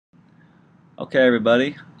Okay,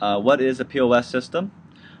 everybody, what is a POS system?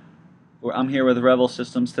 I'm here with Revel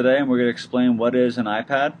Systems today, and we're going to explain what is an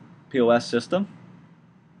iPad POS system.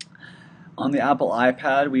 On the Apple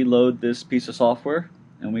iPad, we load this piece of software,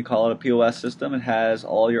 and we call it a POS system. It has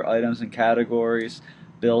all your items and categories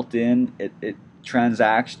built in. It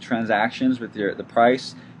transactions with the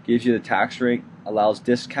price, gives you the tax rate, allows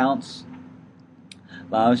discounts,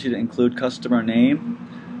 allows you to include customer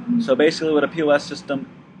name. So basically, what a POS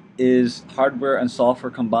system is, hardware and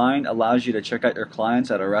software combined, allows you to check out your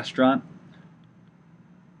clients at a restaurant.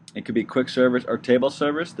 It could be quick service or table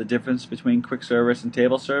service. The difference between quick service and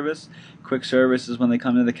table service: quick service is when they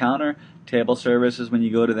come to the counter, table service is when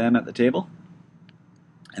you go to them at the table.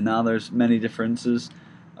 And now there's many differences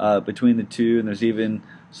between the two, and there's even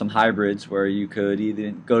some hybrids where you could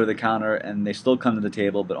either go to the counter and they still come to the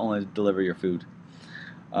table but only deliver your food.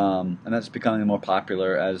 And that's becoming more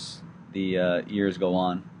popular as the years go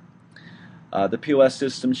on. The POS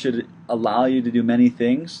system should allow you to do many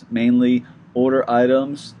things, mainly order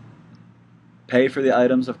items, pay for the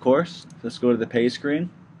items, of course. Let's go to the pay screen.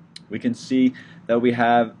 We can see that we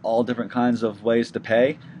have all different kinds of ways to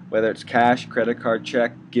pay, whether it's cash, credit card,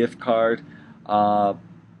 check, gift card.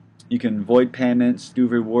 You can void payments, do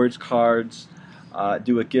rewards cards,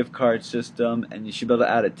 do a gift card system, and you should be able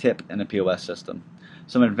to add a tip in a POS system.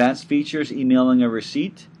 Some advanced features: emailing a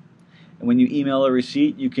receipt. And when you email a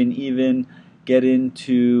receipt, you can even get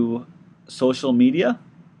into social media,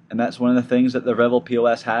 and that's one of the things that the Revel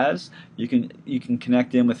POS has. You can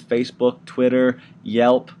connect in with Facebook, Twitter,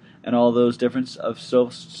 Yelp, and all those different of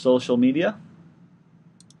social media.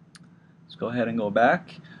 Let's go ahead and go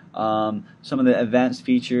back. Some of the advanced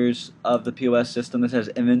features of the POS system: this has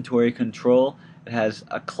inventory control. It has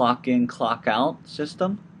a clock in, clock out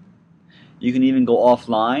system. You can even go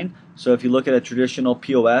offline. So if you look at a traditional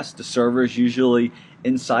POS, the server is usually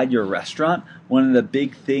inside your restaurant. One of the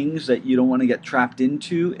big things that you don't want to get trapped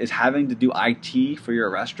into is having to do IT for your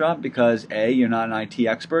restaurant, because A, you're not an IT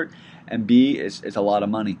expert, and B, it's a lot of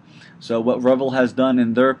money. So what Revel has done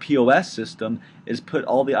in their POS system is put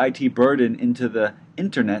all the IT burden into the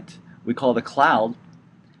internet, we call the cloud,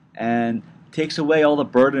 and takes away all the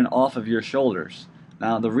burden off of your shoulders.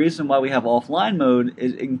 Now, the reason why we have offline mode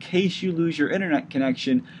is in case you lose your internet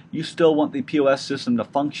connection, you still want the POS system to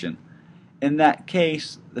function. In that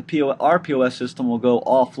case, our POS system will go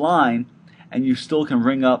offline, and you still can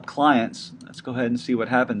ring up clients. Let's go ahead and see what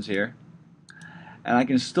happens here. And I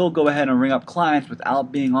can still go ahead and ring up clients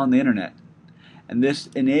without being on the internet. And this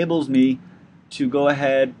enables me to go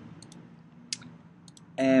ahead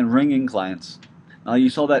and ring in clients. Now, you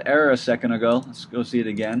saw that error a second ago. Let's go see it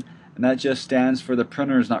again. And that just stands for the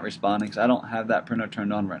printer is not responding, because I don't have that printer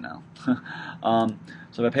turned on right now.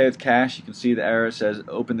 So if I pay with cash, you can see the error says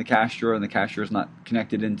open the cash drawer, and the cash drawer is not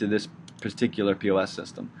connected into this particular POS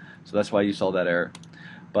system. So that's why you saw that error.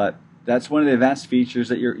 But that's one of the advanced features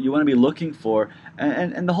that you want to be looking for.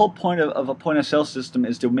 And the whole point of a point of sale system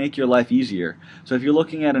is to make your life easier. So if you're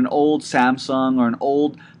looking at an old Samsung or an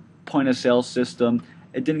old point of sale system,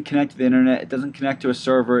 it didn't connect to the internet, it doesn't connect to a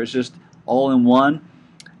server, it's just all in one,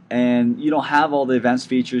 and you don't have all the advanced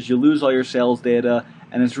features, you lose all your sales data,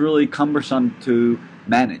 and it's really cumbersome to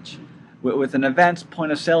manage. With an advanced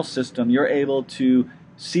point of sale system, you're able to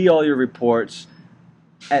see all your reports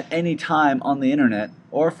at any time on the internet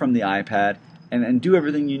or from the iPad, and do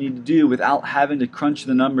everything you need to do without having to crunch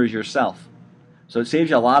the numbers yourself. So it saves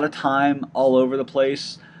you a lot of time all over the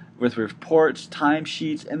place with reports,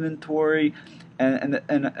 timesheets, inventory. And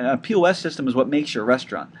a POS system is what makes your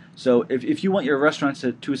restaurant. So if you want your restaurant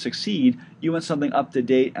to succeed, you want something up to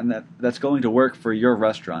date and that's going to work for your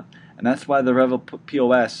restaurant. And that's why the Revel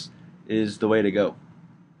POS is the way to go.